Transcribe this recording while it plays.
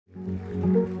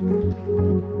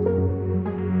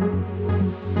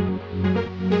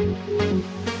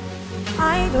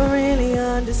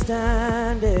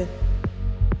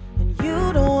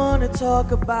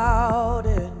talk about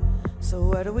it. So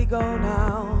where do we go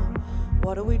now?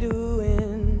 What are we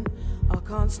doing? I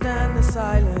can't stand the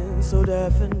silence so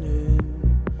deafening.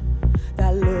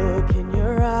 That look in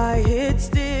your eye hits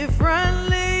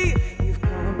differently. You've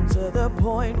come to the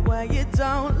point where you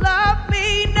don't love me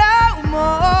no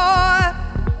more,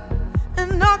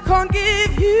 and I can't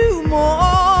give you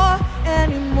more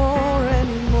anymore,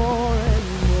 anymore,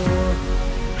 anymore.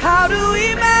 How do we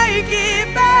make it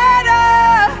better?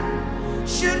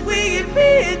 Should we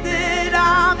admit that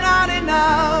I'm not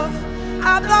enough?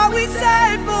 I thought we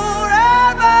said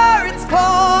forever. It's cold.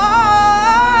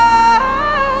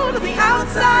 The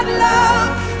outside love.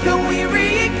 Can we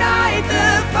reignite the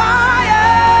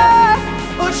fire?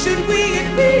 Or should we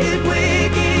admit we're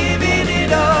giving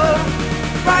it up?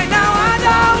 Right now I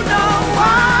don't know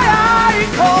why I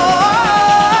call.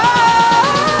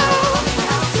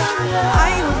 I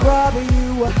would rather you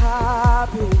were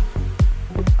happy.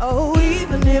 Oh,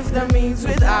 even if that means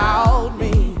without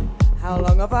me. How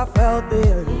long have I felt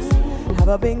this? Have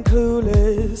I been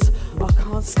clueless? I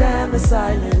can't stand the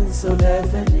silence so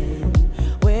deafening.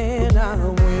 When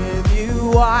I'm with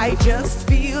you, I just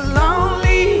feel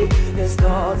lonely. There's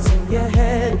thoughts in your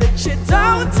head that you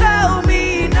don't tell me.